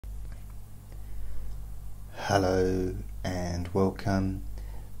Hello and welcome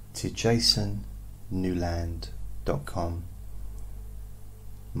to jasonnewland.com.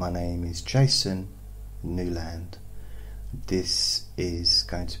 My name is Jason Newland. This is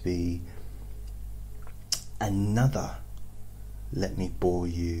going to be another Let Me Bore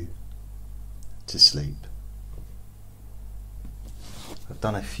You to Sleep. I've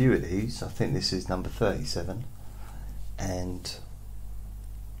done a few of these. I think this is number 37, and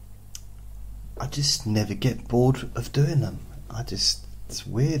I just never get bored of doing them. It's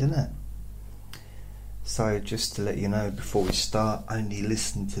weird, isn't it? So just to let you know before we start, only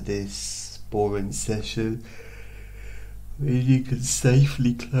listen to this boring session when you can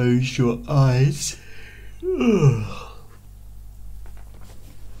safely close your eyes.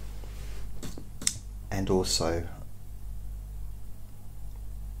 And also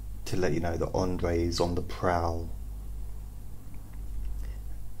to let you know that Andre is on the prowl.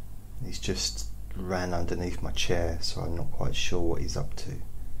 He's just ran underneath my chair, so I'm not quite sure what he's up to.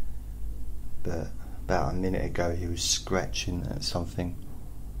 But about a minute ago he was scratching at something,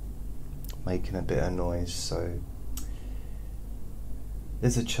 making a bit of noise, so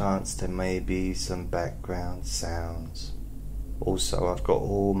there's a chance there may be some background sounds. Also, I've got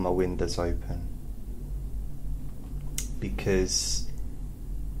all my windows open because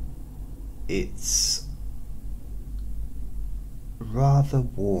it's rather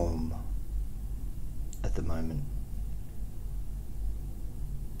warm at the moment.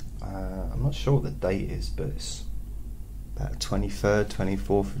 I'm not sure what the date is, but it's about 23rd,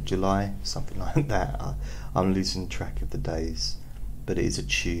 24th of July, something like that. I'm losing track of the days, but it is a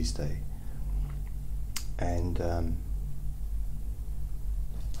Tuesday. And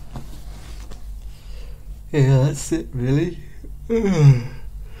yeah, that's it really.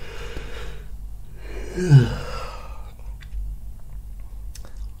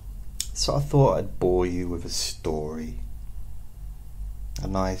 So I thought I'd bore you with a story. A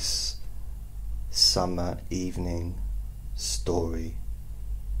nice summer evening story.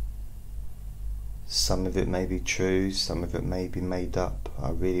 Some of it may be true, some of it may be made up. I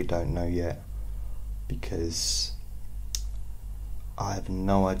really don't know yet, because I have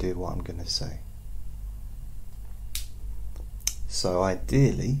no idea what I'm going to say. So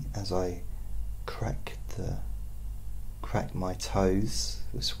ideally, as I crack my toes,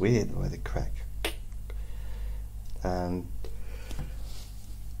 it's weird the way they crack. I'm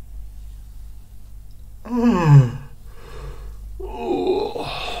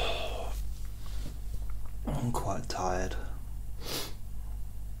quite tired.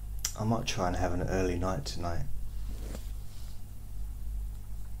 I might try and have an early night tonight.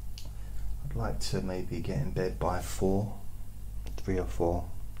 I'd like to maybe get in bed by 3 or 4.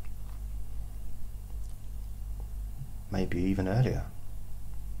 Maybe even earlier.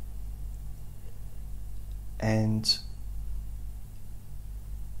 And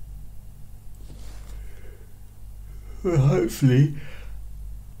hopefully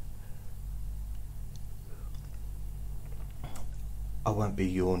I won't be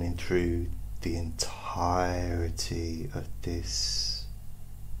yawning through the entirety of this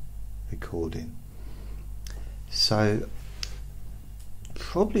recording. So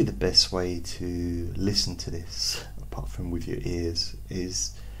probably the best way to listen to this, apart from with your ears,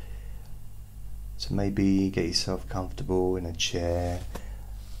 is to maybe get yourself comfortable in a chair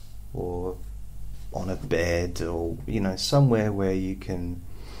or on a bed, or somewhere where you can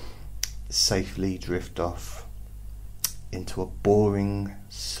safely drift off into a boring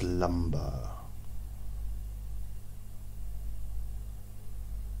slumber.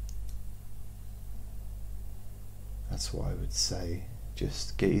 That's what I would say.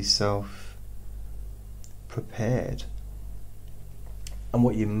 Just get yourself prepared. And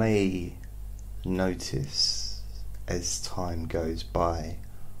what you may notice as time goes by,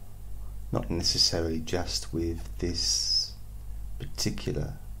 not necessarily just with this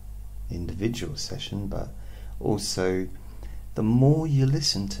particular individual session, but also the more you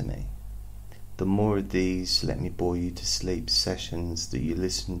listen to me, the more of these Let Me Bore You to Sleep sessions that you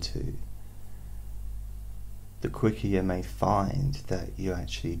listen to, the quicker you may find that you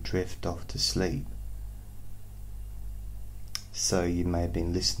actually drift off to sleep. So you may have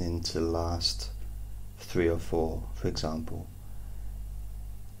been listening to the last 3 or 4, for example,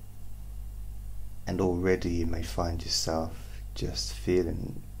 and already you may find yourself just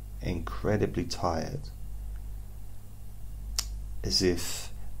feeling incredibly tired, as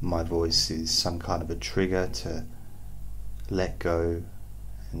if my voice is some kind of a trigger to let go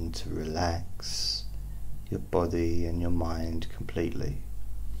and to relax your body and your mind completely.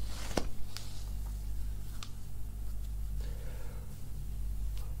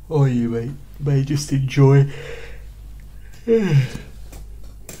 or you may just enjoy. You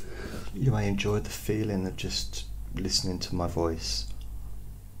may enjoy the feeling of just listening to my voice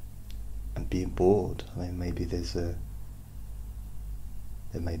and being bored. I mean, maybe there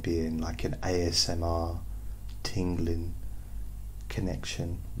may be like an ASMR tingling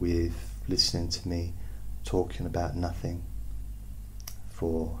connection with listening to me talking about nothing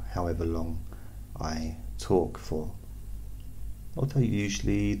for however long I talk for. Although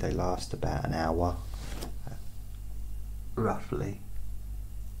usually they last about an hour, roughly.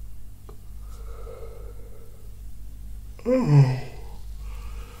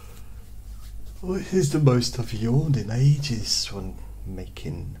 This is the most I've yawned in ages when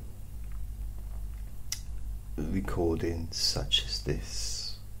making recordings such as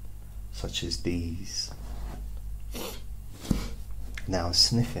this, such as these. Now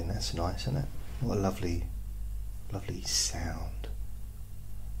sniffing, that's nice, isn't it? What a lovely sound.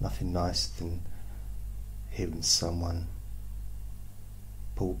 Nothing nicer than hearing someone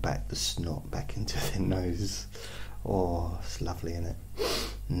pull back the snot back into their nose. Oh, it's lovely, isn't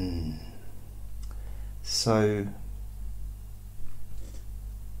it? So,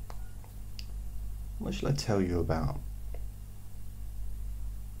 what shall I tell you about?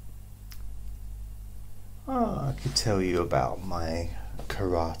 I could tell you about my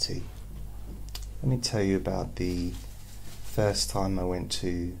karate. Let me tell you about the first time I went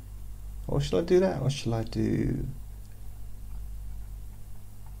to... Or shall I do that? Or shall I do...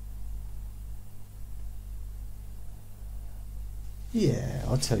 Yeah,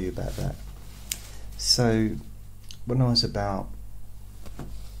 I'll tell you about that. So, when I was about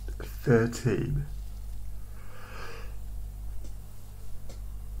 13,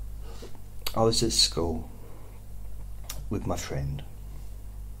 I was at school with my friend,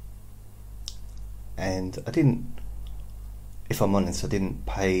 and if I'm honest, I didn't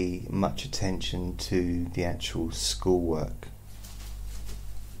pay much attention to the actual schoolwork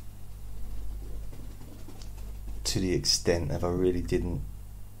to the extent of I really didn't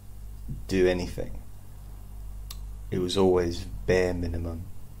do anything. It was always bare minimum,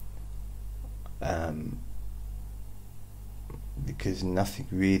 because nothing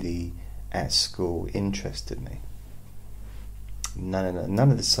really at school interested me. None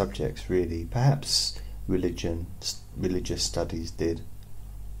of the subjects really. Perhaps religious studies did,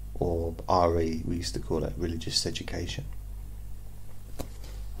 or RE, we used to call it, religious education.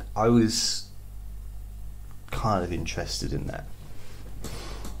 I was kind of interested in that.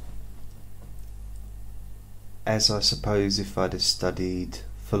 As I suppose if I'd have studied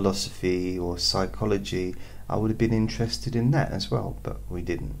philosophy or psychology, I would have been interested in that as well, but we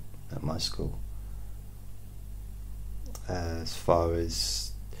didn't at my school. As far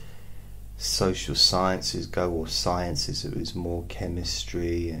as social sciences go, or sciences, it was more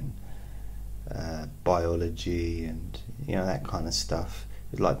chemistry and biology and that kind of stuff.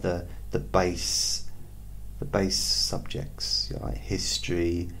 It was like the base subjects, like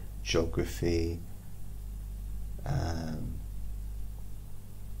history, geography,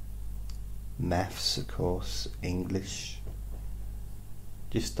 maths, of course, English,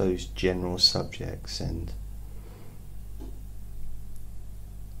 just those general subjects. And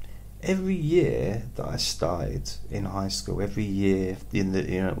every year that I started in high school, every year when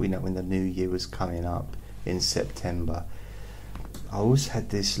the new year was coming up in September, I always had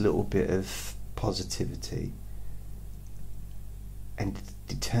this little bit of positivity and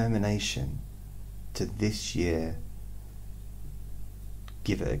determination to this year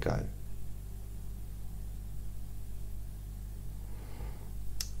give it a go.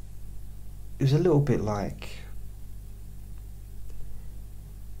 It was a little bit like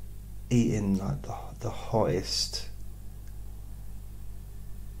eating like the hottest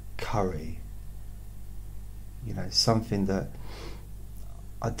curry, something that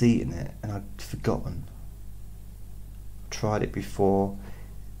I'd eaten it and I'd forgotten. Tried it before,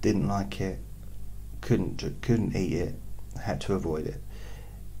 didn't like it, couldn't eat it, had to avoid it,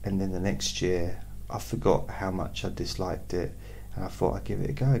 and then the next year I forgot how much I disliked it, and I thought I'd give it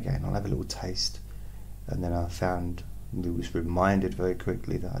a go again. I'll have a little taste, and then I was reminded very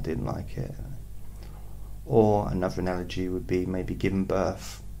quickly that I didn't like it. Or another analogy would be maybe giving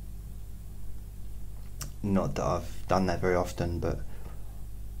birth. Not that I've done that very often, but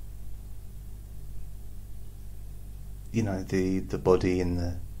the body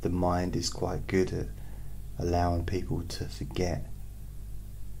and the mind is quite good at allowing people to forget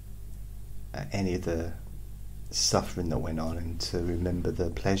any of the suffering that went on and to remember the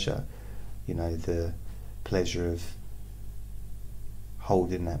pleasure, the pleasure of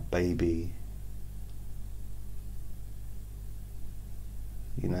holding that baby,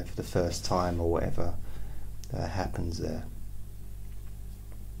 for the first time or whatever happens there.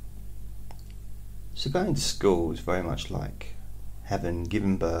 So going to school is very much like having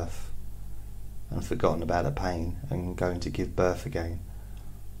given birth and forgotten about the pain and going to give birth again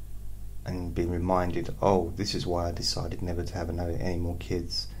and being reminded, oh, this is why I decided never to have any more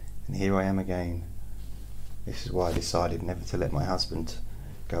kids, and here I am again. This is why I decided never to let my husband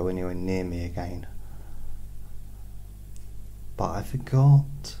go anywhere near me again. But I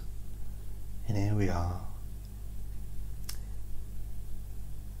forgot, and here we are.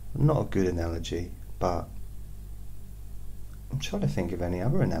 Not a good analogy, but I'm trying to think of any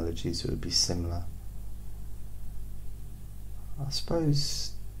other analogies that would be similar. I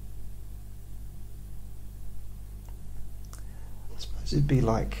suppose it'd be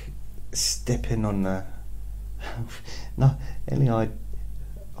like stepping on the no,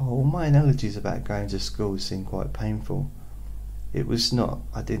 all my analogies about going to school seem quite painful. It was not.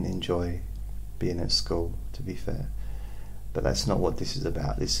 I didn't enjoy being at school, to be fair. But that's not what this is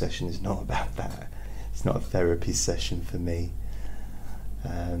about. This session is not about that. It's not a therapy session for me.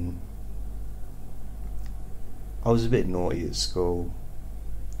 I was a bit naughty at school.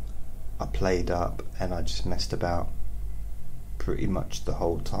 I played up and I just messed about pretty much the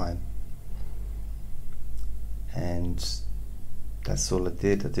whole time. And that's all I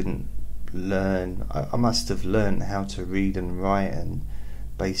did. I didn't learn. I must have learned how to read and write and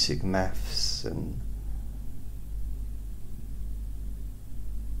basic maths and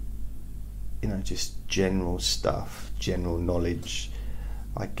just general stuff, general knowledge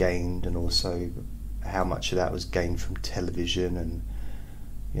I gained, and also how much of that was gained from television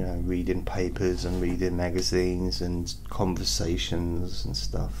and reading papers and reading magazines and conversations and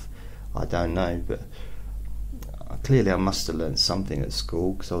stuff. I don't know, but clearly I must have learned something at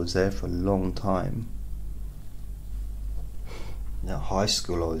school because I was there for a long time. At high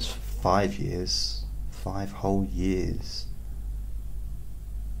school I was for 5 years, 5 whole years.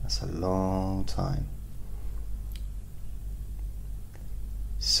 That's a long time.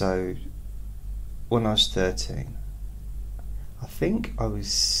 So when I was 13, I think I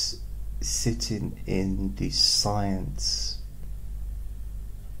was sitting in the science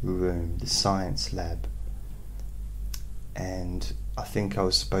room, the science lab, and I think I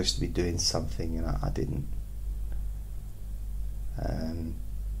was supposed to be doing something and I didn't.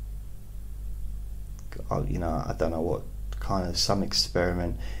 I don't know what kind of, some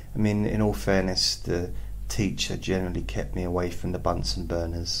experiment. I mean, in all fairness, the teacher generally kept me away from the Bunsen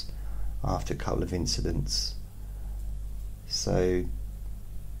burners after a couple of incidents. So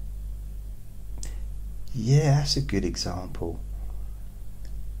yeah, that's a good example.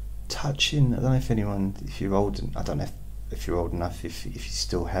 Touching, I don't know if you're old enough, if you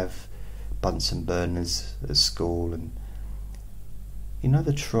still have Bunsen burners at school, and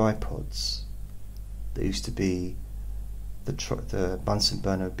the tripods. There used to be the Bunsen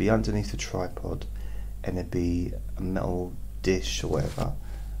burner would be underneath the tripod, and there'd be a metal dish or whatever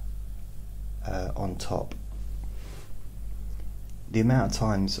on top. The amount of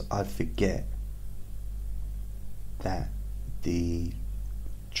times I'd forget that the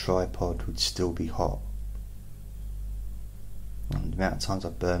tripod would still be hot, and the amount of times I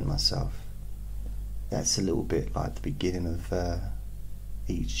burnt myself. That's a little bit like the beginning of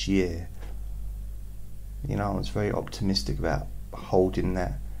each year. I was very optimistic about holding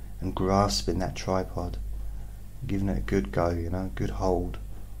that and grasping that tripod, giving it a good go, a good hold.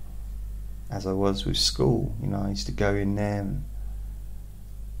 As I was with school, I used to go in there and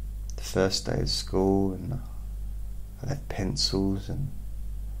the first day of school, and I'd have pencils and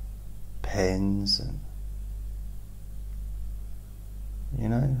pens, and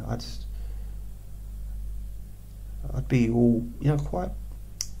I'd be all quite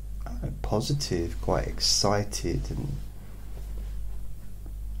positive, quite excited, and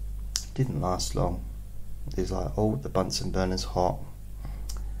it didn't last long. It was like, oh, the Bunsen burner's hot.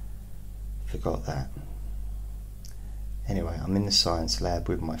 Forgot that. Anyway, I'm in the science lab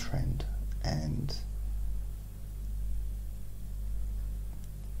with my friend, and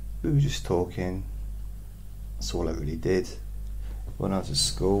we were just talking. That's all I really did when I was at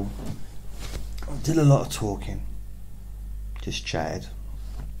school. I did a lot of talking, just chatted,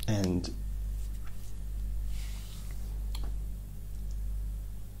 and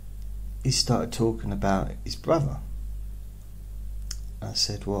he started talking about his brother. I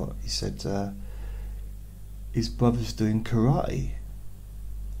said, what? He said, his brother's doing karate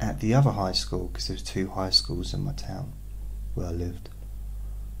at the other high school, because there's 2 high schools in my town where I lived.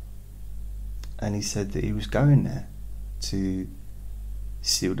 And he said that he was going there to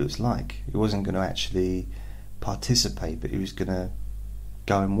see what it was like. He wasn't going to actually participate, but he was going to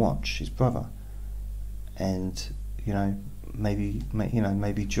go and watch his brother, and maybe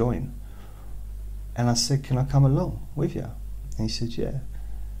join. And I said, can I come along with you? And he said, yeah.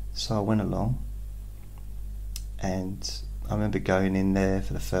 So I went along, and I remember going in there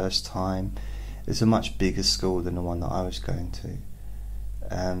for the first time. It's a much bigger school than the one that I was going to.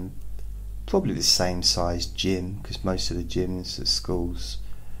 Probably the same size gym, because most of the gyms at schools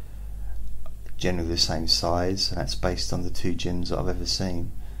are generally the same size, and that's based on the 2 gyms that I've ever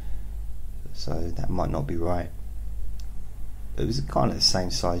seen. So that might not be right. It was kind of the same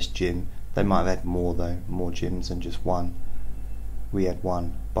size gym. They might have had more gyms than just one. We had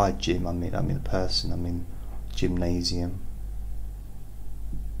one. By gym, I mean a person. I mean gymnasium.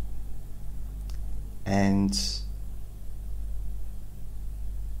 And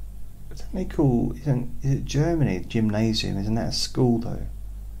don't they call? Is it Germany? Gymnasium, isn't that a school though?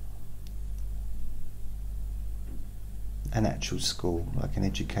 An actual school, like an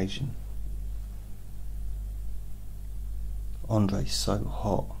education. Andre's so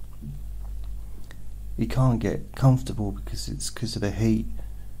hot. He can't get comfortable because of the heat.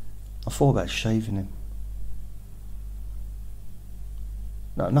 I thought about shaving him.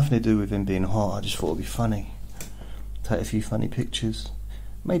 No, nothing to do with him being hot. I just thought it'd be funny. Take a few funny pictures.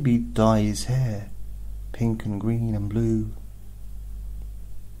 Maybe dye his hair pink and green and blue.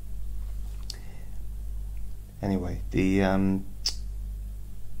 Anyway, I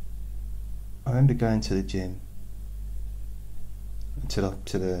remember going to the gym, to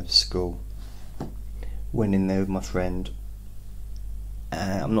the school. Went in there with my friend.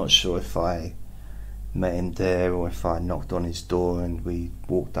 I'm not sure if I met him there or if I knocked on his door and we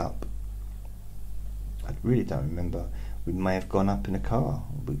walked up. I really don't remember. We may have gone up in a car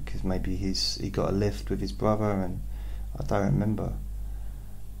because maybe he got a lift with his brother, and I don't remember.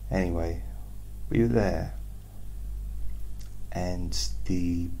 Anyway, we were there, and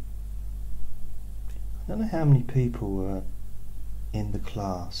I don't know how many people were in the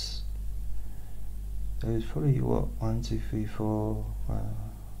class. There was probably 1, 2, 3, 4.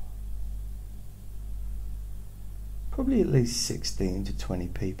 Probably at least 16 to 20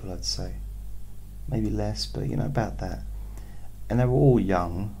 people, I'd say. Maybe less, but about that. And they were all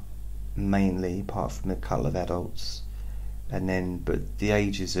young, mainly, apart from a couple of adults. But the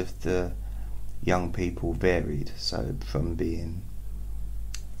ages of the young people varied. So from being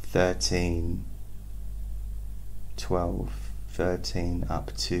 13, 12, 13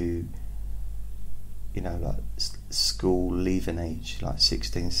 up to like school leaving age, like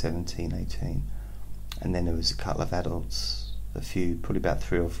 16, 17, 18. And then there was a couple of adults, probably about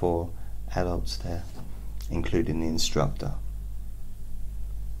 3 or 4 adults there, including the instructor,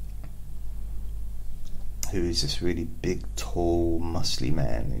 who is this really big, tall, muscly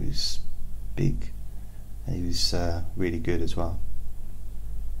man who's big, and he was really good as well.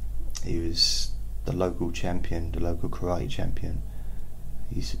 He was the local champion, the local karate champion.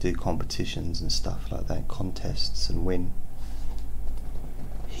 He used to do competitions and stuff like that, contests, and win.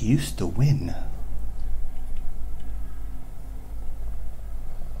 He used to win.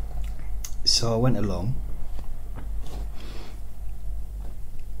 So I went along,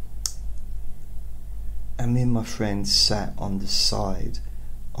 and me and my friend sat on the side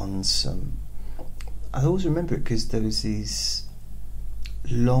on some. I always remember it because there was these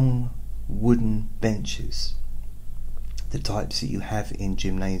long wooden benches, the types that you have in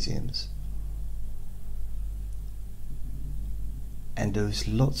gymnasiums, and there was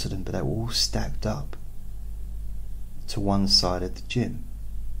lots of them, but they were all stacked up to one side of the gym,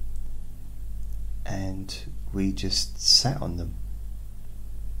 and we just sat on them.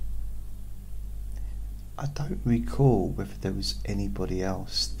 I don't recall whether there was anybody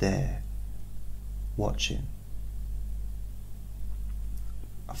else there watching.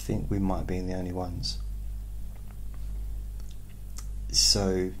 I think we might have been the only ones.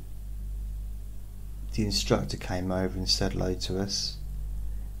 So the instructor came over and said hello to us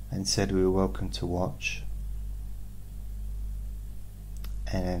and said we were welcome to watch,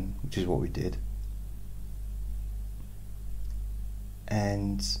 and which is what we did.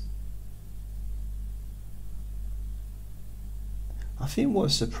 And I think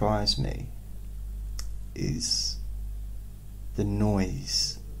what surprised me is the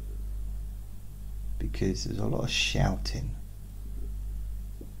noise, because there's a lot of shouting,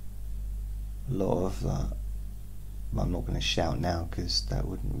 a lot of I'm not going to shout now because that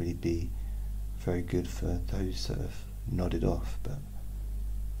wouldn't really be very good for those that have nodded off, but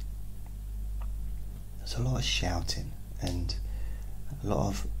there's a lot of shouting and a lot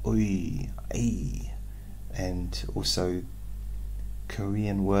of oi, ay, and also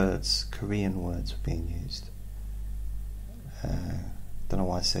Korean words were being used. don't know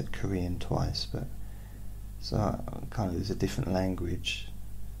why I said Korean twice, but so kind of, it was a different language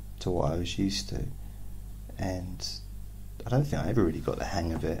to what I was used to, and I don't think I ever really got the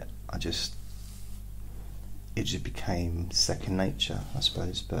hang of it. It just became second nature, I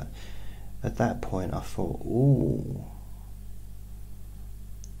suppose. But at that point I thought, ooh,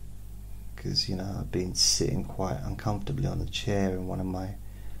 because I'd been sitting quite uncomfortably on the chair and one of my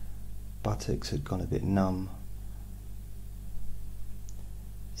buttocks had gone a bit numb,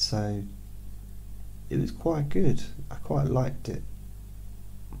 so it was quite good. I quite liked it.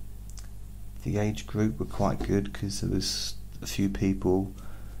 The age group were quite good because there was a few people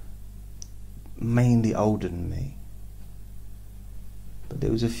mainly older than me, but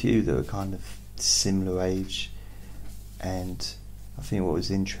there was a few that were kind of similar age. And I think what was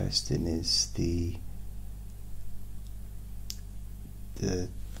interesting is the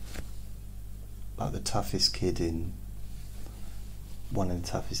toughest kid in one of the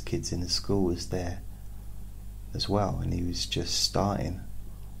toughest kids in the school was there as well, and he was just starting,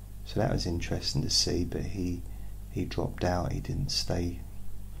 so that was interesting to see. But he dropped out. He didn't stay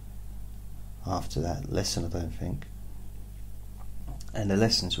after that lesson, I don't think. And the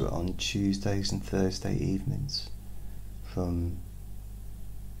lessons were on Tuesdays and Thursday evenings from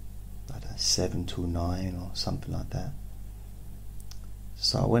 7 till 9 or something like that.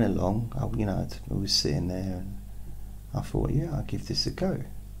 So I went along. I was sitting there and I thought, yeah, I'll give this a go,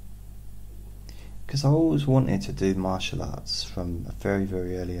 because I always wanted to do martial arts from a very,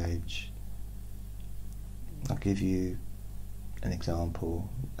 very early age. I'll give you an example.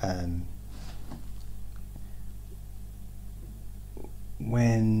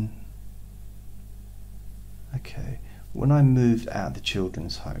 When I moved out of the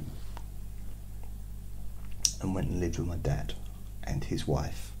children's home and went and lived with my dad and his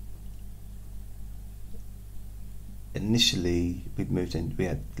wife, initially we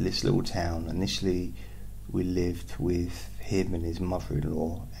had this little town. Initially we lived with him and his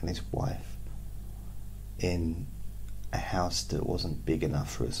mother-in-law and his wife in a house that wasn't big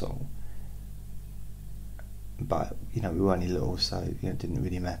enough for us all, but we were only little, so it didn't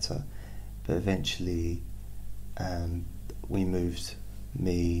really matter. But eventually we moved,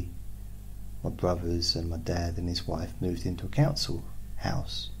 me, my brothers and my dad and his wife moved into a council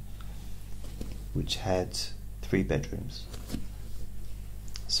house which had 3 bedrooms.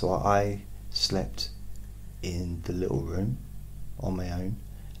 So I slept in the little room on my own,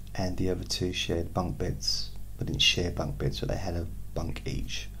 and the other 2 shared bunk beds. They didn't share bunk beds, but they had a bunk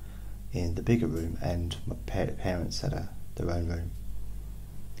each in the bigger room, and my parents had their own room.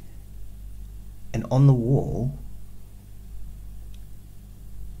 And on the wall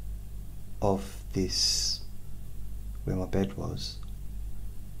of this, where my bed was,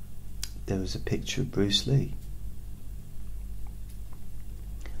 there was a picture of Bruce Lee.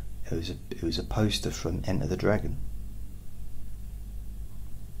 It was a poster from Enter the Dragon.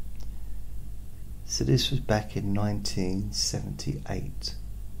 So this was back in 1978,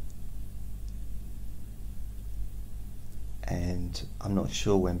 and I'm not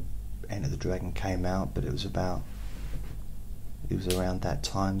sure when Enter the Dragon came out, but it was around that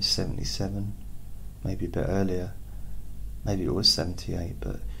time, 77, maybe a bit earlier, maybe it was 78.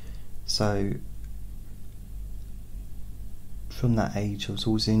 But so from that age I was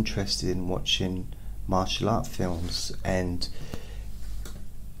always interested in watching martial art films, and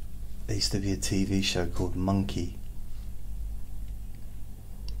there used to be a TV show called Monkey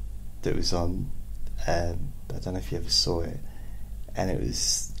that was on, I don't know if you ever saw it, and it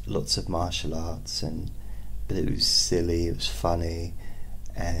was lots of martial arts, but it was silly, it was funny,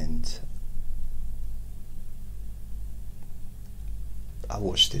 and I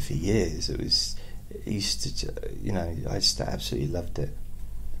watched it for years. I just absolutely loved it.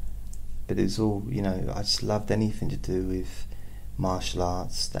 But it was all, I just loved anything to do with martial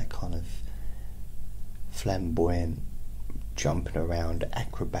arts, that kind of flamboyant, jumping around,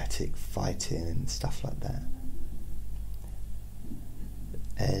 acrobatic fighting and stuff like that.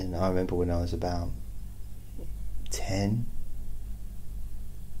 And I remember when I was about 10,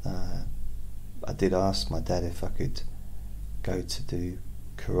 I did ask my dad if I could go to do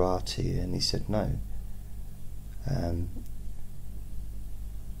karate, and he said no.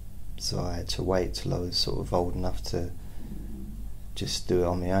 So I had to wait till I was sort of old enough to just do it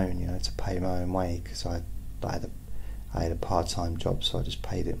on my own, to pay my own way, because I had a part-time job, so I just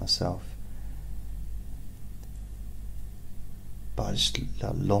paid it myself. But I just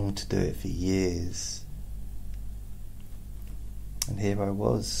longed to do it for years, and here I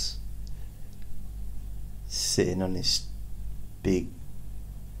was sitting on this big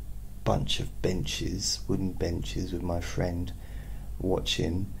bunch of benches, wooden benches, with my friend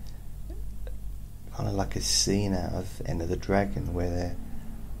watching kind of like a scene out of Enter the Dragon, where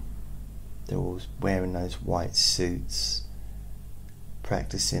they're all wearing those white suits,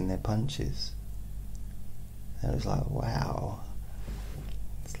 practicing their punches. And it was like, wow,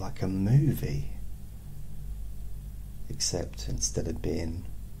 it's like a movie, except instead of being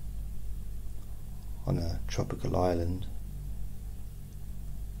on a tropical island,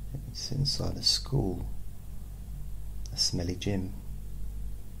 it's inside a school, a smelly gym.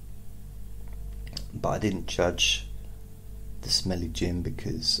 But I didn't judge the smelly gym,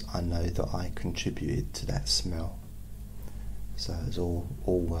 because I know that I contributed to that smell, so it was all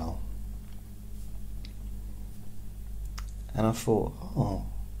well. And I thought, oh,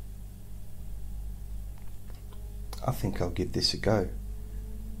 I think I'll give this a go.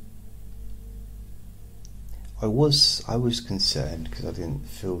 I was concerned because I didn't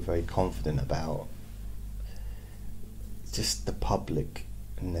feel very confident about just the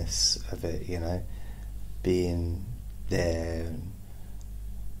publicness of it, you know, being there and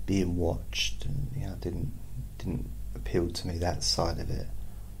being watched, and you know, didn't appeal to me, that side of it.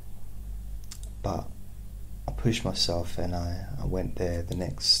 But I pushed myself, and I went there the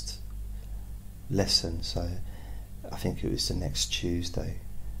next lesson, so I think it was the next Tuesday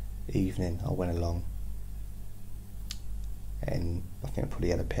evening. I went along, and I think I probably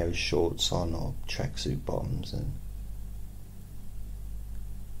had a pair of shorts on or tracksuit bottoms, and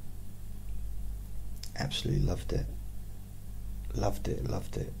absolutely loved it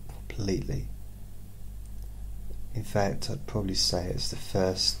completely. In fact, I'd probably say it's the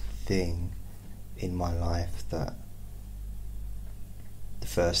first thing in my life that, the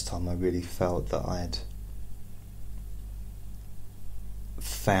first time I really felt that I'd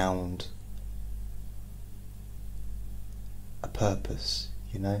found a purpose,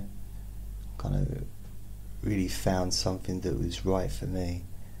 you know, kind of really found something that was right for me,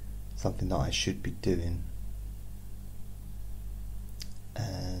 something that I should be doing.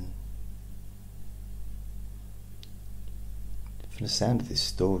 And from the sound of this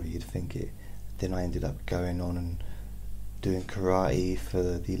story, you'd think it. Then I ended up going on and doing karate for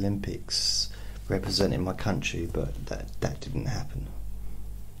the Olympics, representing my country, but that didn't happen.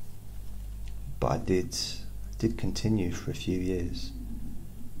 But I did continue for a few years,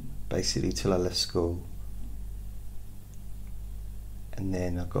 basically till I left school, and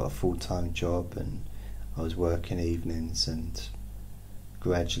then I got a full-time job, and I was working evenings, and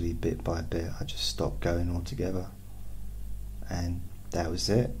gradually, bit by bit, I just stopped going altogether, and that was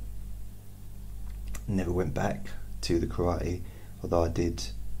it. Never went back to the karate, although I did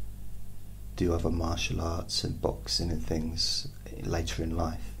do other martial arts and boxing and things later in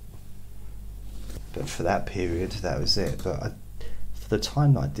life. But for that period, that was it. But for the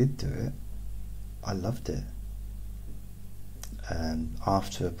time that I did do it, I loved it. And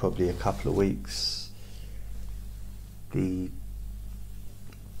after probably a couple of weeks, the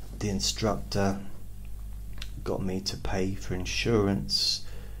instructor got me to pay for insurance,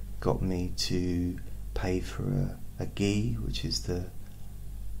 got me to pay for a gi, which is the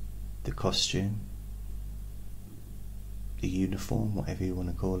costume, the uniform, whatever you want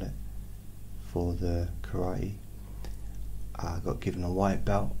to call it, for the karate. I got given a white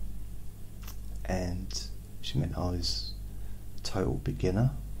belt, and which meant I was a total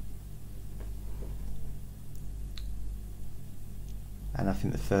beginner. And I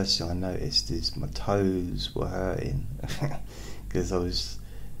think the first thing I noticed is my toes were hurting because I was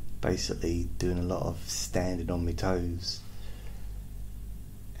basically doing a lot of standing on my toes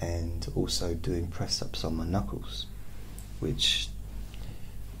and also doing press-ups on my knuckles, which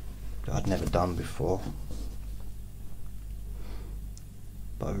I'd never done before.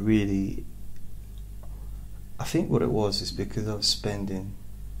 But I think what it was is because I was spending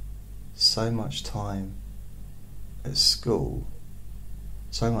so much time at school,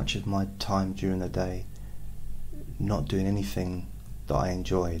 so much of my time during the day not doing anything that I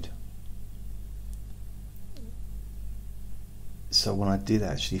enjoyed. So when I did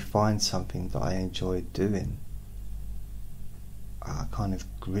actually find something that I enjoyed doing, I kind of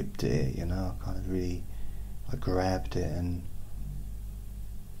gripped it, you know, I grabbed it and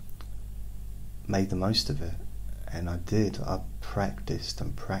made the most of it. And I did. I practiced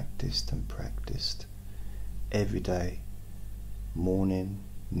and practiced and practiced every day, morning,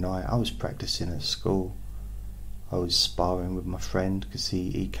 night. I was practicing at school. I was sparring with my friend because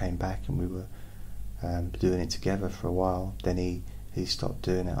he came back and we were doing it together for a while. Then he stopped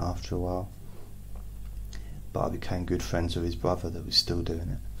doing it after a while. But I became good friends with his brother that was still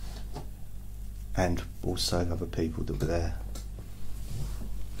doing it. And also other people that were there.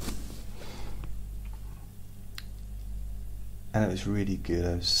 And it was really good.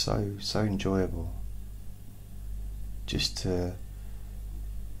 It was so enjoyable just to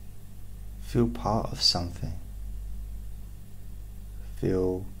feel part of something.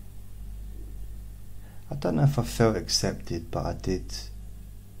 I don't know if I felt accepted, but I did.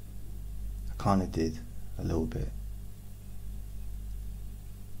 I kind of did a little bit.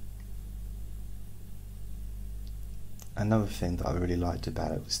 Another thing that I really liked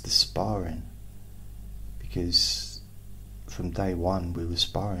about it was the sparring, because from day one we were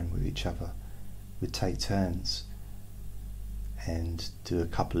sparring with each other. We'd take turns and do a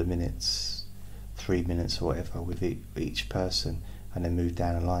couple of minutes, 3 minutes or whatever with each person, and then move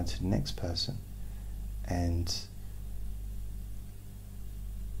down the line to the next person. And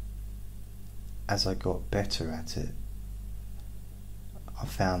as I got better at it, I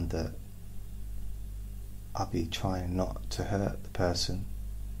found that I'd be trying not to hurt the person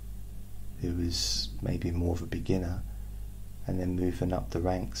who was maybe more of a beginner, and then moving up the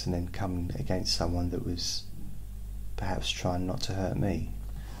ranks and then coming against someone that was perhaps trying not to hurt me.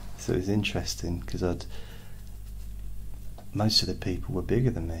 So it was interesting, because most of the people were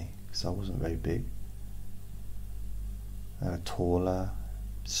bigger than me, because I wasn't very big. They were taller,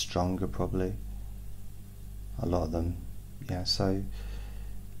 stronger probably, a lot of them, yeah. So,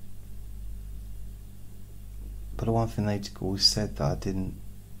 but the one thing they always said that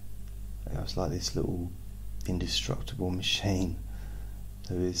I was like this little indestructible machine.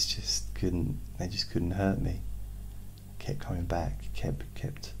 They just couldn't hurt me. Kept coming back,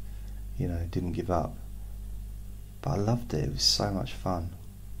 kept, didn't give up. But I loved it. It was so much fun.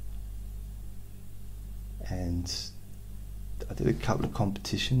 And I did a couple of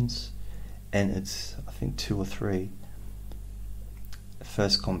competitions, entered I think 2 or 3. The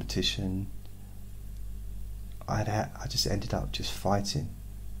first competition, I just ended up just fighting,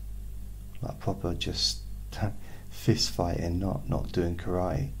 like proper just fist fighting, not doing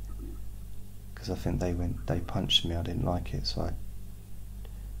karate, because I think they punched me. I didn't like it, so I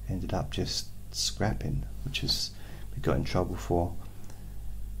ended up just scrapping, which we got in trouble for.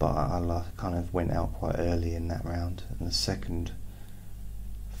 But I kind of went out quite early in that round. And the second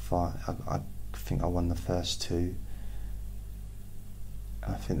fight, I think I won the first 2.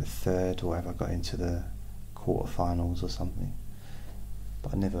 And I think the third or whatever, I got into the quarterfinals or something.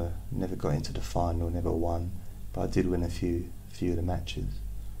 But I never got into the final, never won. But I did win a few of the matches,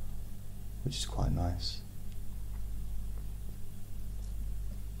 which is quite nice.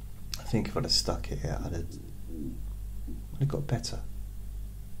 I think if I'd have stuck it out, I'd have got better.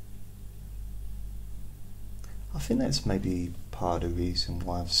 I think that's maybe part of the reason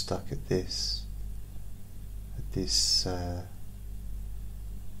why I've stuck at this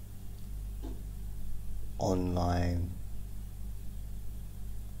online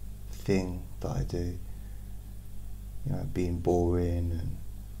thing that I do, being boring, and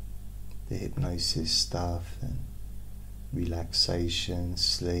the hypnosis stuff and relaxation,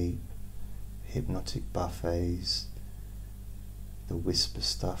 sleep, hypnotic buffets, the whisper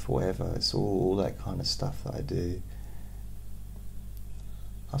stuff, whatever. It's all that kind of stuff that I do.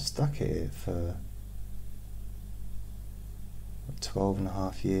 I've stuck at it for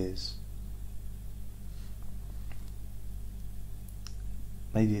 12.5 years.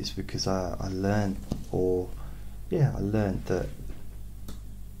 Maybe it's because I learned that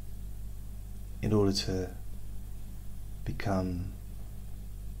in order to become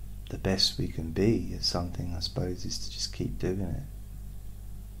the best we can be at something, I suppose, is to just keep doing it.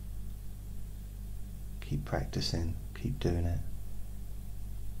 Keep practicing, keep doing it.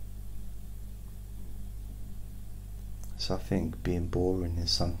 So I think being boring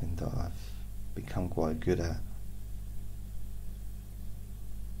is something that I've become quite good at.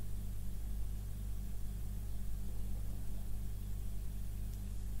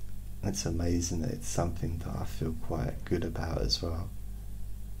 It's amazing that it's something that I feel quite good about as well.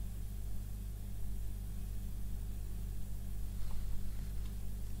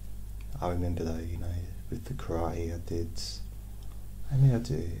 I remember though, with the karate I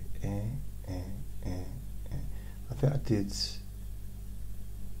think I did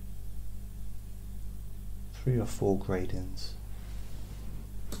 3 or 4 gradings,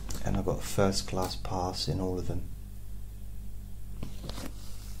 and I got a first class pass in all of them,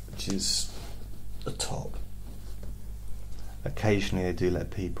 which is the top. Occasionally they do let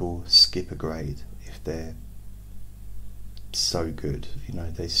people skip a grade if they're so good,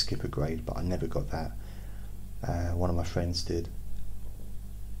 they skip a grade, but I never got that. One of my friends did,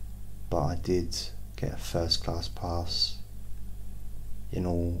 but I did get a first class pass in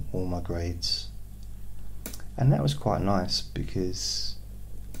all my grades, and that was quite nice because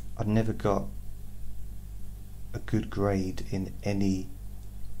I'd never got a good grade in any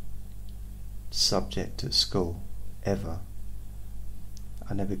subject at school, ever.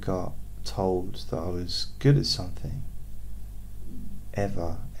 I never got told that I was good at something,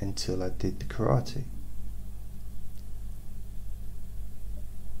 ever, until I did the karate.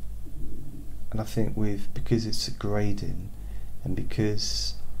 And I think because it's a grading, and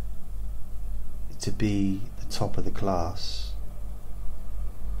because to be the top of the class,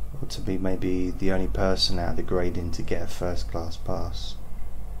 or to be maybe the only person out of the grading to get a first class pass,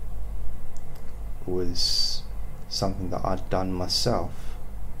 was something that I'd done myself,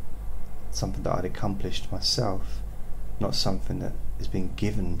 something that I'd accomplished myself, not something that has been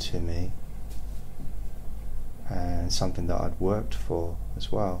given to me, and something that I'd worked for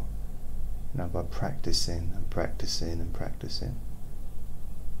as well, by practicing and practicing and practicing.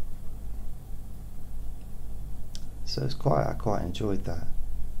 So I quite enjoyed that.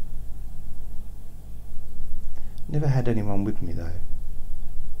 Never had anyone with me though.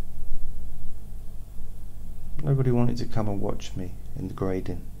 Nobody wanted to come and watch me in the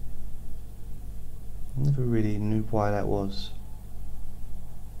grading. I never really knew why that was.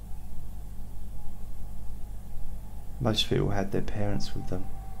 Most people had their parents with them.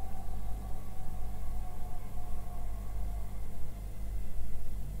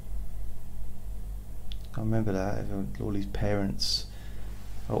 I remember that, all these parents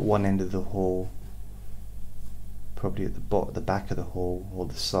at one end of the hall, probably at the back of the hall or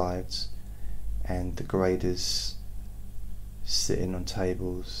the sides, and the graders sitting on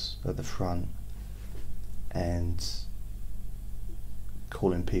tables at the front and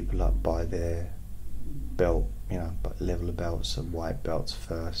calling people up by their belt, level of belts, so white belts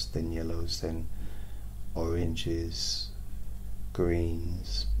first, then yellows, then oranges,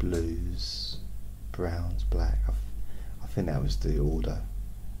 greens, blues, browns, black. I think that was the order.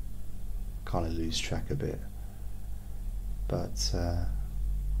 Kind of lose track a bit, but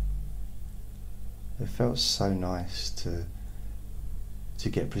it felt so nice to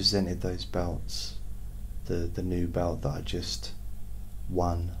get presented those belts, the new belt that I just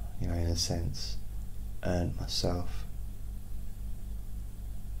won, in a sense, earned myself,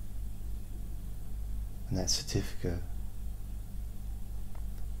 and that certificate.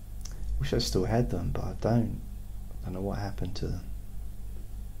 Wish I still had them, but I don't. I don't know what happened to them.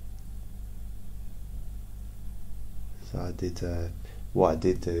 So I did what I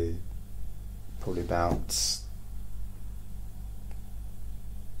did do, probably about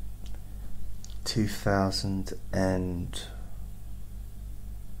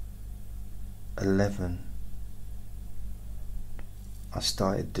 2011, I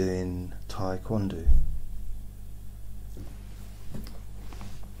started doing taekwondo.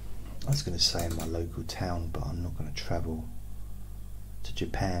 I was going to say in my local town, but I'm not going to travel to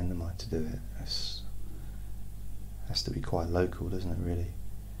Japan, am I, to do it? It has to be quite local, doesn't it, really?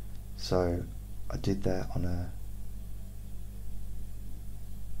 So I did that on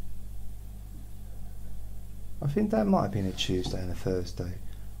I think that might have been a Tuesday and a Thursday,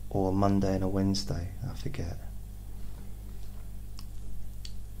 or a Monday and a Wednesday, I forget.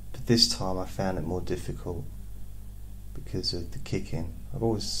 But this time I found it more difficult because of the kicking. I've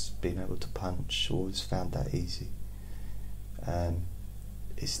always been able to punch, always found that easy.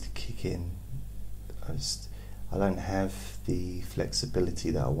 It's the kicking. I don't have the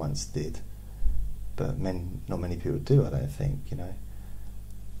flexibility that I once did, but not many people do, I don't think,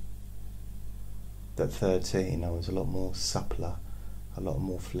 At 13 I was a lot more suppler, a lot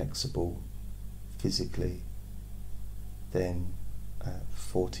more flexible physically than at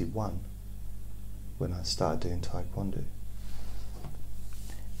 41 when I started doing taekwondo.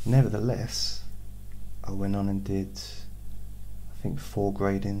 Nevertheless, I went on and did, I think, 4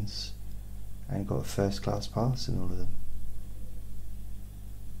 gradings and got a first class pass in all of them.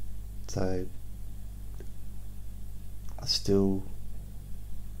 So I still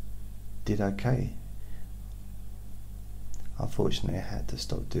did okay. Unfortunately, I had to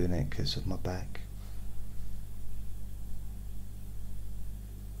stop doing it because of my back.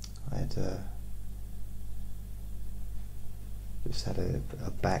 I had just had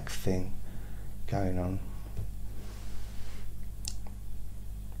a back thing going on.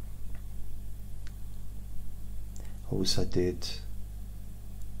 Also did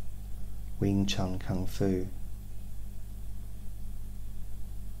Wing Chun Kung Fu.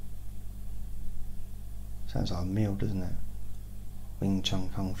 Sounds like a meal, doesn't it? Wing Chun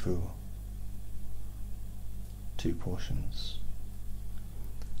Kung Fu. 2 portions.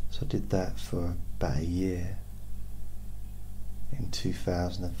 So I did that for about a year in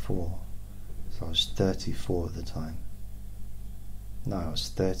 2004. So I was 34 at the time. No, I was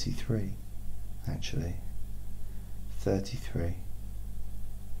 33 actually. 33,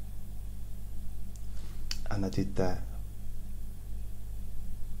 and I did that,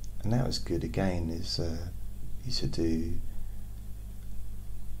 and that was good again. I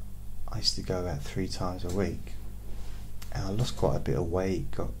used to go about 3 times a week, and I lost quite a bit of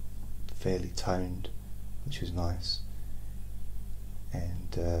weight, got fairly toned, which was nice,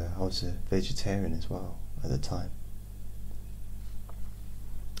 and I was a vegetarian as well at the time.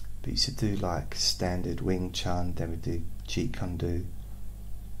 But we used to do like standard Wing Chun, then we do Jeet Kune Do,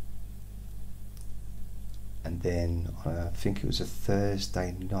 and then I think it was a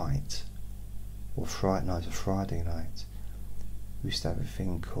Thursday night or Friday night, a Friday night, we used to have a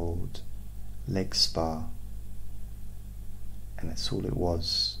thing called leg spa, and that's all it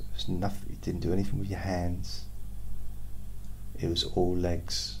was. It was nothing. You didn't do anything with your hands. It was all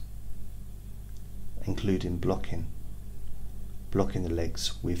legs, including blocking the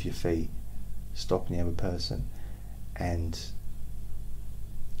legs with your feet, stopping the other person, and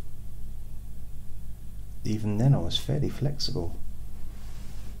even then I was fairly flexible,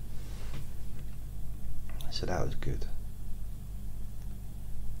 so that was good.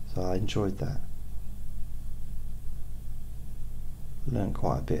 So I enjoyed that. Learned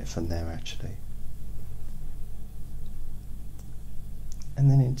quite a bit from there actually. And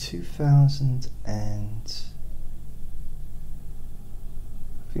then in 2000 and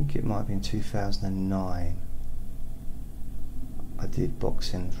I think it might have been 2009, I did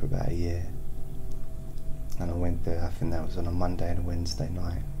boxing for about a year, and I went there, I think that was on a Monday and a Wednesday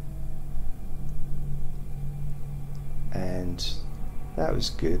night, and that was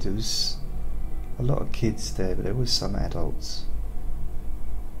good. There was a lot of kids there, but there was some adults,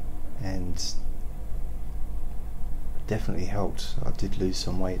 and it definitely helped. I did lose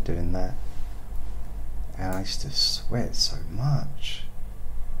some weight doing that, and I used to sweat so much.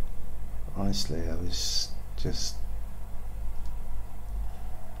 Honestly, I was just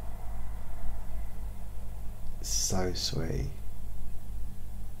so sweaty.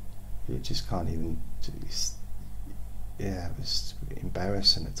 You just can't even do this. Yeah, it was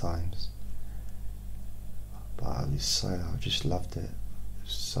embarrassing at times, but I just loved it. It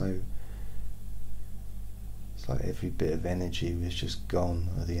was so, it's like every bit of energy was just gone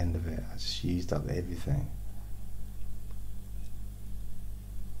at the end of it. I just used up everything.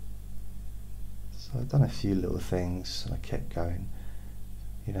 So I've done a few little things and I kept going,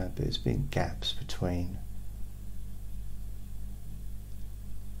 but there's been gaps between.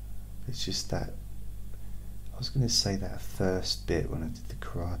 It's just that, I was going to say that first bit when I did the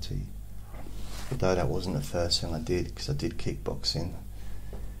karate, although that wasn't the first thing I did, because I did kickboxing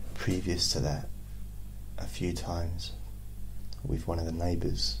previous to that a few times with one of the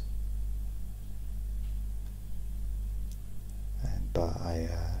neighbours, but I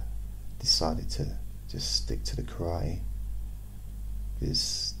decided to just stick to the karate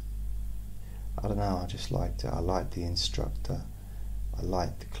because, I don't know, I just liked it. I liked the instructor, I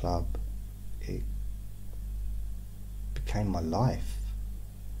liked the club. It became my life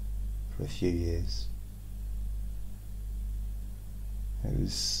for a few years. It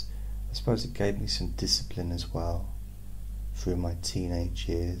was, I suppose it gave me some discipline as well through my teenage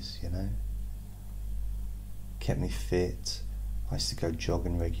years, kept me fit. I used to go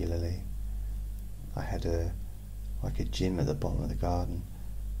jogging regularly. I had a gym at the bottom of the garden.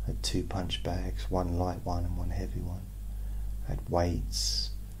 I had 2 punch bags, one light one and one heavy one. I had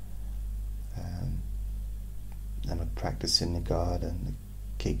weights, and I'd practice in the garden, the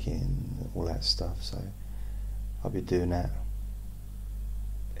kicking, all that stuff. So I'd be doing that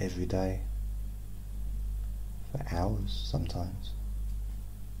every day for hours sometimes.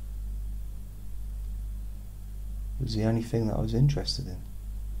 It was the only thing that I was interested in.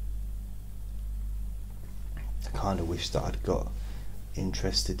 I kind of wish that I'd got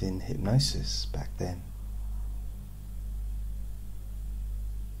interested in hypnosis back then.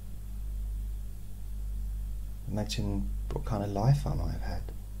 Imagine what kind of life I might have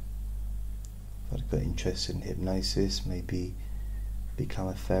had if I'd got interested in hypnosis, maybe become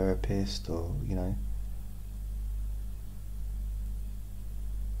a therapist, or and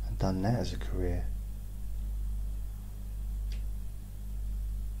done that as a career.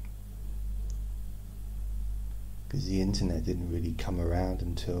 Because the internet didn't really come around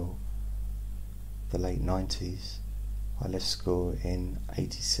until the late 90s. I left school in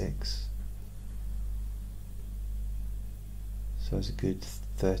 86. So it was a good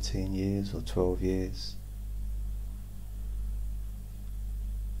 13 years or 12 years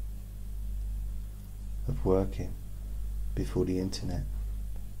of working before the internet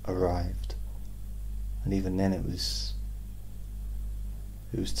arrived. And even then it was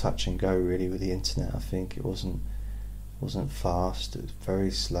touch and go really with the internet. I think it wasn't wasn't fast, it was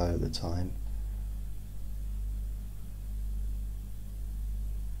very slow at the time.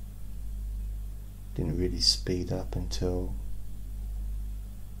 Didn't really speed up until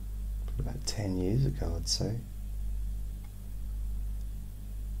about 10 years ago, I'd say.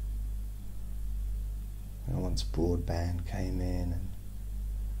 And once broadband came in, and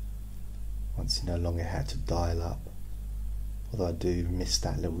once you no longer had to dial up, although I do miss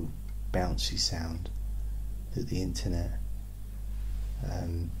that little bouncy sound that the internet,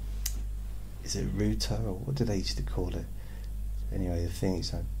 is it router, or what do they used to call it? Anyway, the thing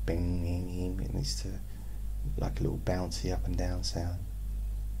is like bing, bing, bing, it needs to, like a little bouncy up and down sound.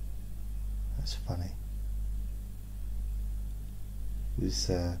 That's funny. It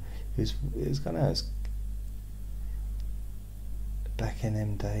was kind of back in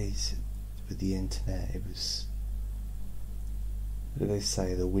them days with the internet. It was, what do they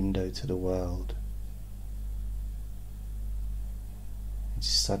say, the window to the world. And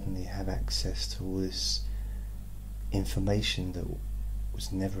just suddenly have access to all this information that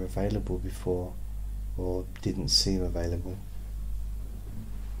was never available before, or didn't seem available.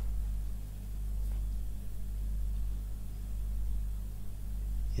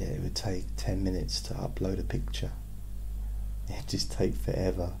 Yeah, it would take 10 minutes to upload a picture. It'd just take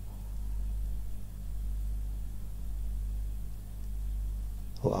forever.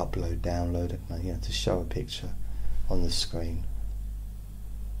 Or upload, download it, you know, to show a picture on the screen.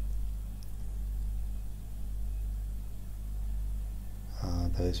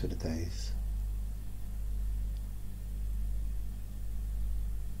 Those were the days.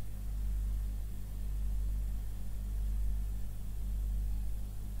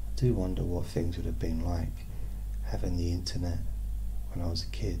 I do wonder what things would have been like having the internet when I was a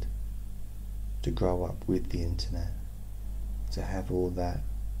kid, to grow up with the internet, to have all that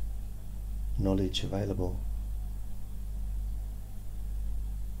knowledge available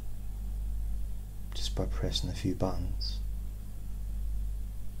just by pressing a few buttons.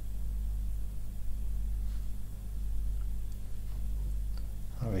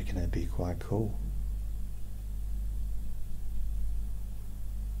 I reckon it'd be quite cool.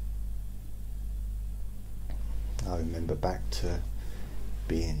 I remember back to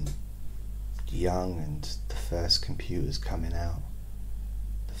being young and the first computers coming out,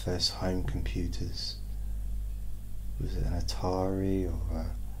 the first home computers. Was it an Atari or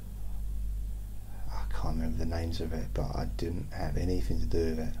I can't remember the names of it, but I didn't have anything to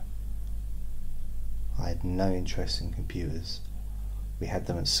do with it. I had no interest in computers. We had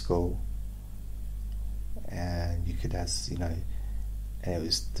them at school, and you could have, you know, and it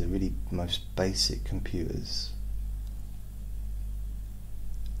was the really most basic computers,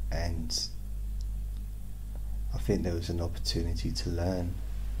 and I think there was an opportunity to learn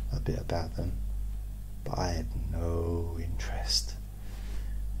a bit about them, but I had no interest.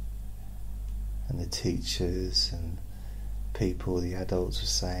 And the teachers and people, the adults, were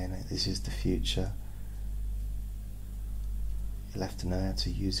saying, this is the future. You'll have to know how to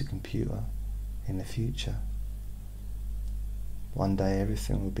use a computer in the future. One day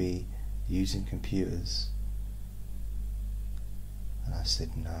everything will be using computers. And I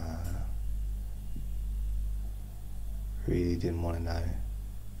said, no. Really didn't want to know.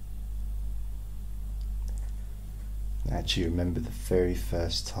 I actually remember the very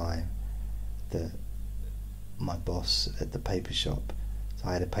first time that my boss at the paper shop, so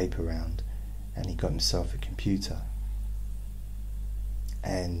I had a paper round, and he got himself a computer.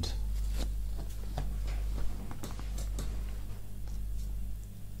 And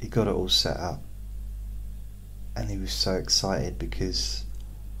he got it all set up, and he was so excited because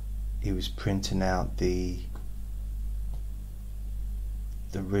he was printing out the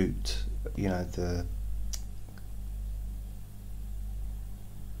route, you know, the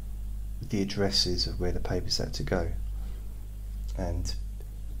addresses of where the papers had to go. And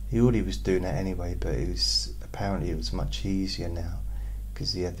he already was doing that anyway, but apparently it was much easier now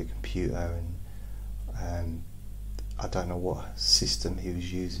because he had the computer, and I don't know what system he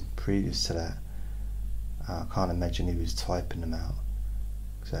was using previous to that. I can't imagine he was typing them out,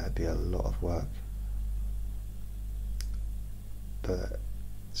 because that would be a lot of work. But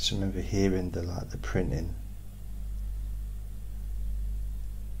I just remember hearing the printing.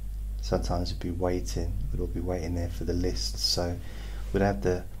 Sometimes we'd all be waiting there for the list, so we'd have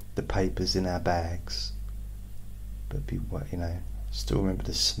the papers in our bags, but still remember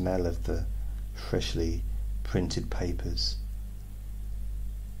the smell of the freshly printed papers,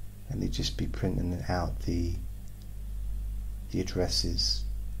 and they'd just be printing out the addresses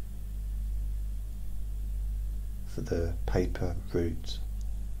for the paper route.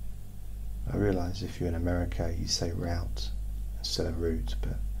 I realise if you're in America you say route instead of route,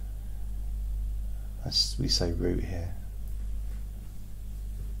 but we say route here.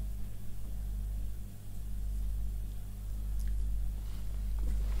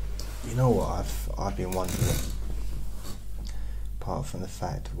 You know what I've been wondering, apart from the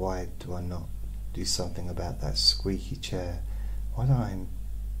fact, why do I not do something about that squeaky chair? Why don't I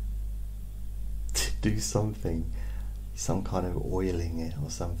do something, some kind of oiling it or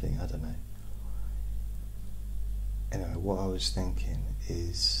something, I don't know. Anyway, what I was thinking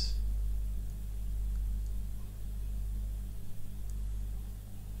is,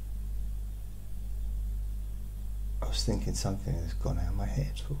 I was thinking something that's gone out of my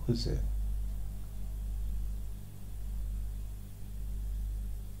head. What was it?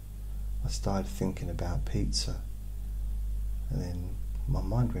 I started thinking about pizza, and then my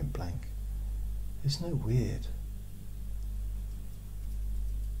mind went blank. Isn't it weird?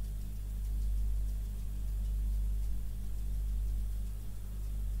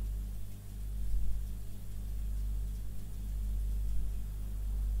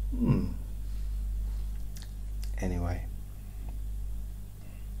 Anyway.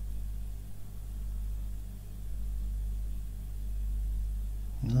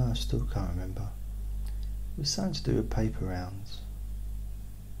 No, I still can't remember. It was something to do with paper rounds.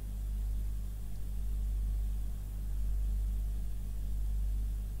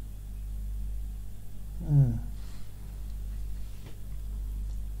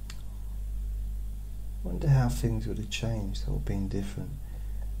 Wonder how things would have changed or been different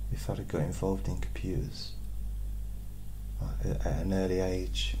if I'd have got involved in computers at an early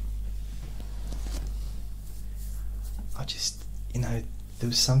age. I just, there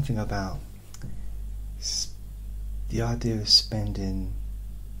was something about the idea of spending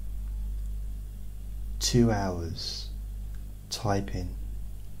 2 hours typing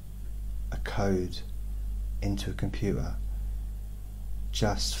a code into a computer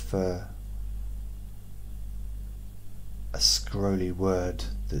just for a scrolly word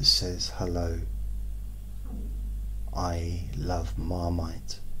that says hello, I love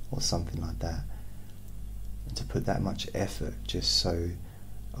Marmite, or something like that, and to put that much effort just so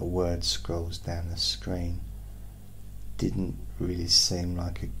a word scrolls down the screen didn't really seem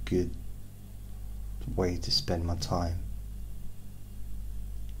like a good way to spend my time.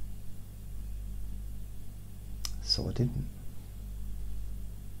 So I didn't.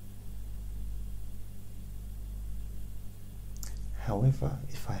 However,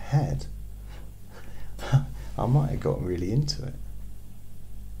 if I had, I might have gotten really into it.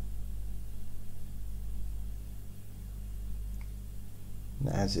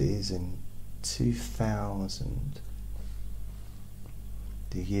 As it is in 2000,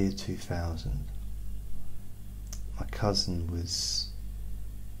 the year 2000, my cousin was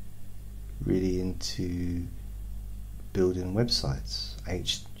really into building websites,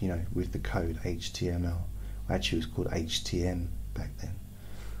 with the code HTML. Actually, it was called HTM back then,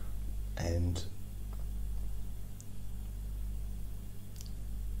 and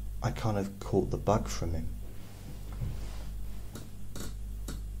I kind of caught the bug from him,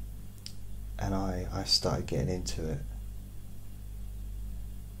 and I started getting into it,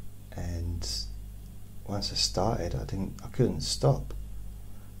 and once I started, I couldn't stop,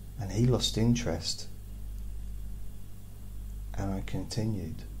 and he lost interest, and I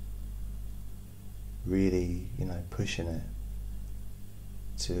continued really, pushing it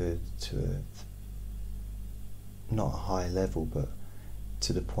to a not a high level, but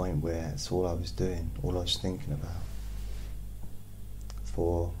to the point where it's all I was doing, all I was thinking about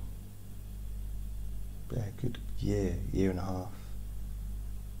for a good year and a half.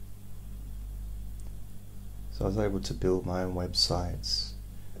 So I was able to build my own websites,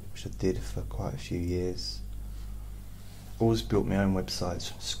 which I did for quite a few years. Always built my own websites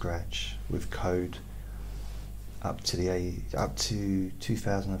from scratch with code up to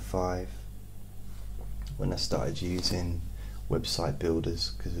 2005, when I started using website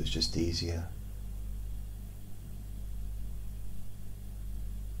builders because it was just easier.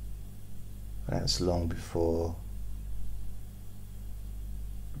 And that's long before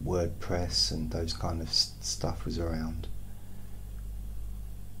WordPress and those kind of stuff was around.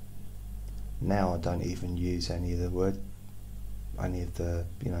 Now I don't even use any of the the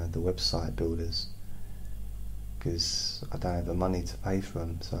website builders because I don't have the money to pay for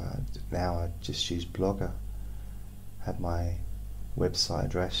them. So now I just use Blogger. Have my website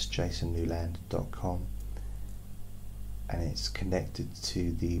address jasonnewland.com, and it's connected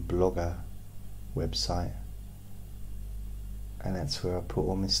to the Blogger website, and that's where I put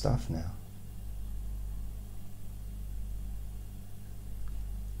all my stuff now.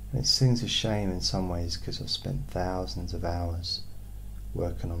 It seems a shame in some ways because I've spent thousands of hours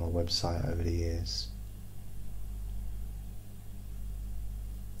working on my website over the years.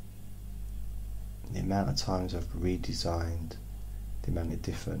 The amount of times I've redesigned, the amount of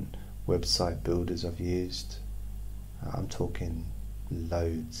different website builders I've used, I'm talking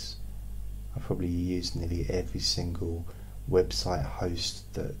loads. I've probably used nearly every single website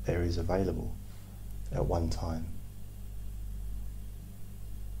host that there is available at one time.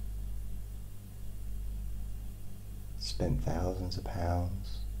 Spent thousands of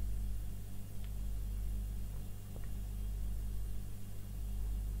pounds.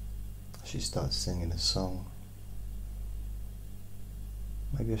 I should start singing a song.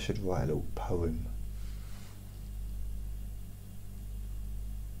 Maybe I should write a little poem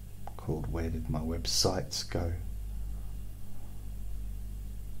called Where Did My Websites Go?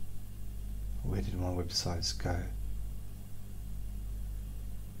 Where did my websites go?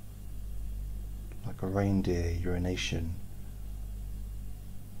 Like a reindeer urination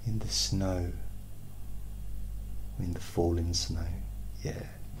in the snow, in the falling snow, yeah.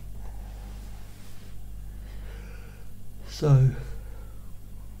 So,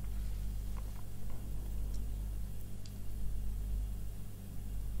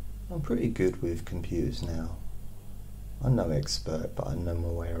 I'm pretty good with computers now. I'm no expert, but I know my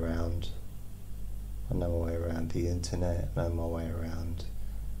way around. I know my way around the internet, I know my way around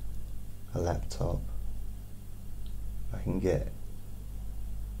a laptop. I can get,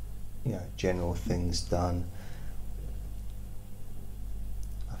 general things done.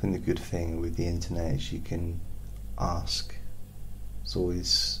 I think the good thing with the internet is you can ask. It's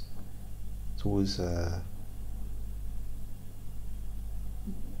always a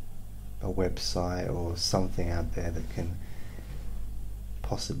website or something out there that can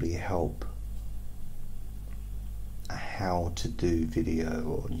possibly help how to do video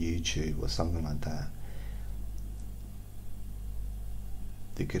or YouTube or something like that.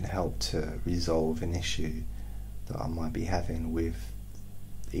 That can help to resolve an issue that I might be having with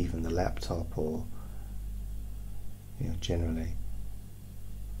even the laptop or generally.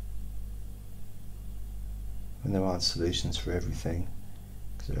 And there aren't solutions for everything,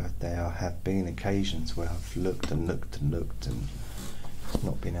 because there have been occasions where I've looked and looked and looked and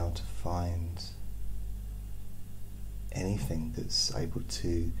not been able to find anything that's able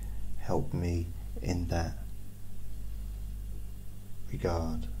to help me in that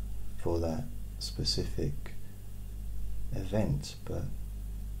regard for that specific event, but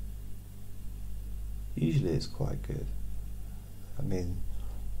usually it's quite good. I mean,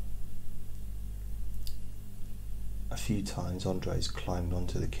 a few times Andre's climbed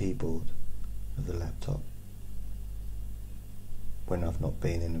onto the keyboard of the laptop when I've not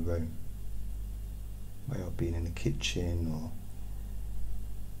been in the room, where I've been in the kitchen, or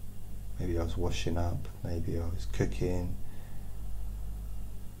maybe I was washing up, maybe I was cooking,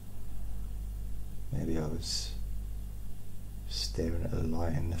 maybe I was staring at the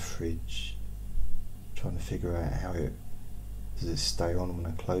light in the fridge, trying to figure out how does it stay on when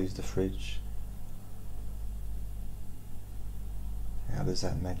I close the fridge? How does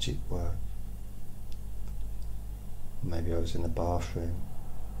that magic work? Maybe I was in the bathroom,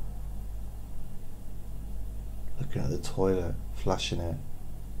 looking at the toilet, flushing it,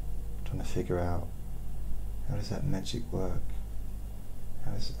 trying to figure out how does that magic work?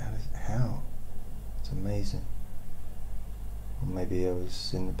 How? It's amazing. Or maybe I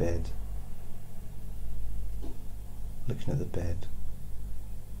was in the bed, looking at the bed,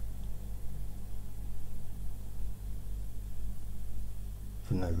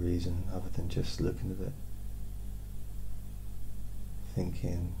 for no reason other than just looking at it,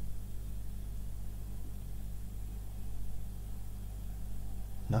 thinking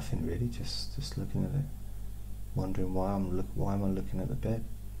nothing really, just looking at it, wondering why am I looking at the bed?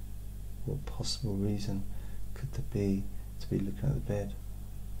 What possible reason could there be to be looking at the bed?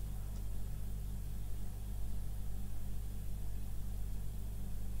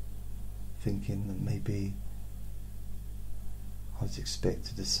 Thinking that maybe I was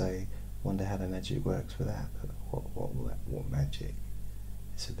expected to say, wonder how the magic works for that, but what magic?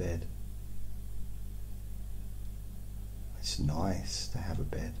 It's a bed. It's nice to have a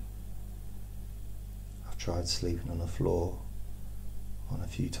bed. I've tried sleeping on the floor on a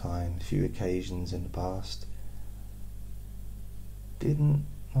few occasions in the past. I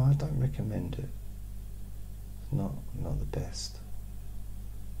don't recommend it. It's not the best.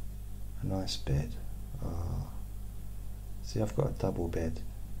 A nice bed. See, I've got a double bed.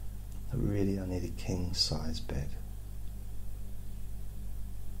 I need a king size bed.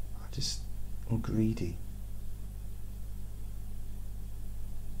 I'm greedy.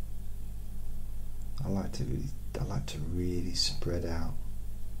 I like to really spread out.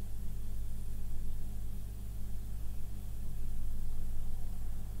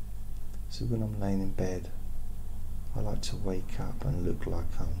 So when I'm laying in bed, I like to wake up and look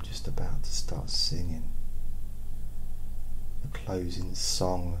like I'm just about to start singing the closing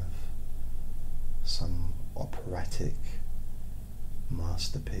song of some operatic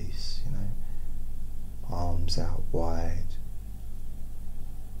masterpiece, you know, arms out wide,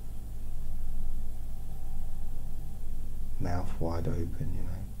 mouth wide open, you know.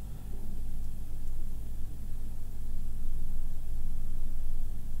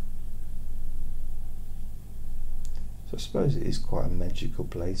 So I suppose it is quite a magical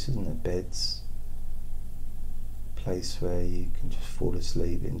place, isn't it? Bed's a place where you can just fall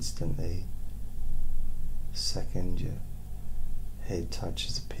asleep instantly. The second your head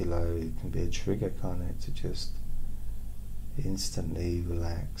touches the pillow, it can be a trigger, can't it, to just instantly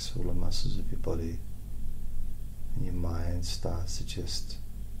relax all the muscles of your body, and your mind starts to just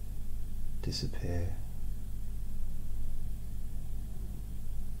disappear.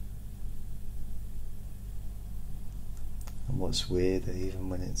 And what's weird, even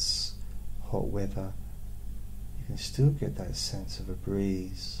when it's hot weather, you can still get that sense of a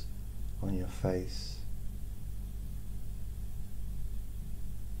breeze on your face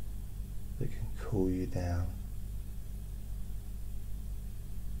that can cool you down.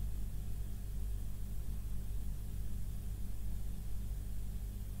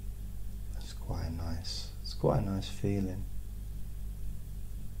 It's quite a nice feeling.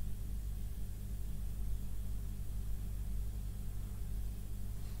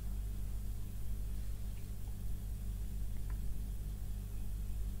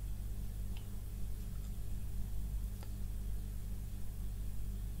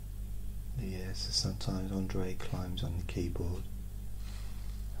 So sometimes Andre climbs on the keyboard,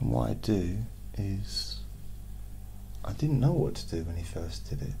 and what I do is, I didn't know what to do when he first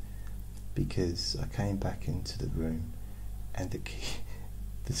did it, because I came back into the room and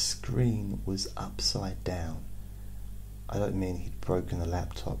the screen was upside down. I don't mean he'd broken the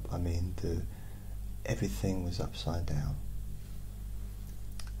laptop, I mean everything was upside down.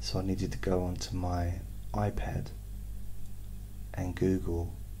 So I needed to go onto my iPad and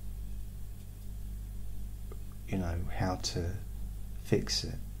Google, you know, how to fix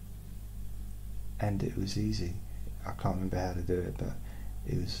it, and it was easy. I can't remember how to do it, but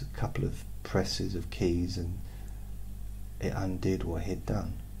it was a couple of presses of keys and it undid what he'd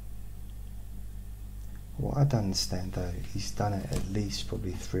done. What I don't understand though, he's done it at least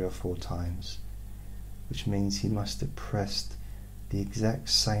probably 3 or 4 times, which means he must have pressed the exact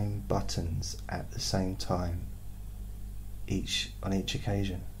same buttons at the same time on each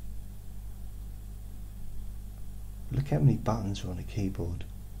occasion. Look how many buttons are on a keyboard.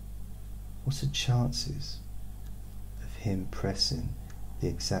 What's the chances of him pressing the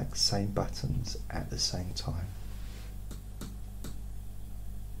exact same buttons at the same time?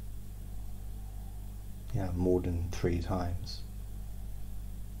 Yeah, more than 3 times.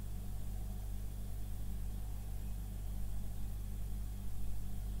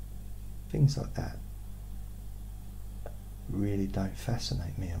 Things like that really don't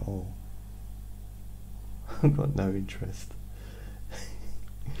fascinate me at all. I've got no interest.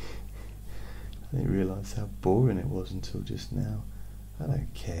 I didn't realise how boring it was until just now. I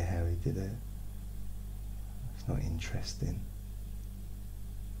don't care how he did it. It's not interesting.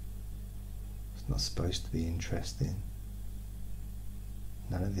 It's not supposed to be interesting.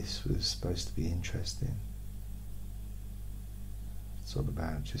 None of this was supposed to be interesting. It's all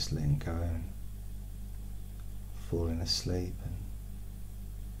about just letting go and falling asleep and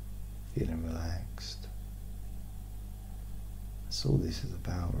feeling relaxed. That's all this is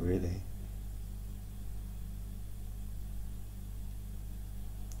about, really.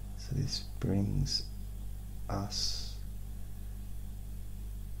 So this brings us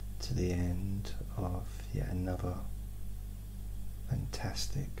to the end of yet another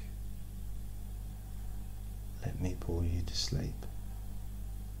fantastic Let Me Bore You to Sleep.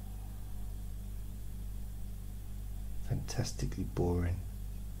 Fantastically boring,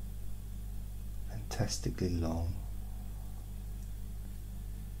 fantastically long,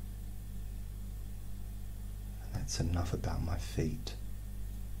 and that's enough about my feet.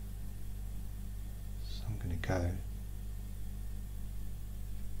 So I'm going to go.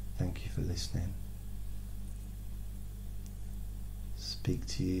 Thank you for listening. Speak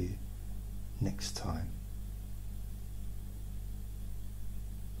to you next time.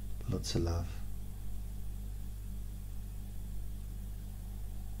 Lots of love.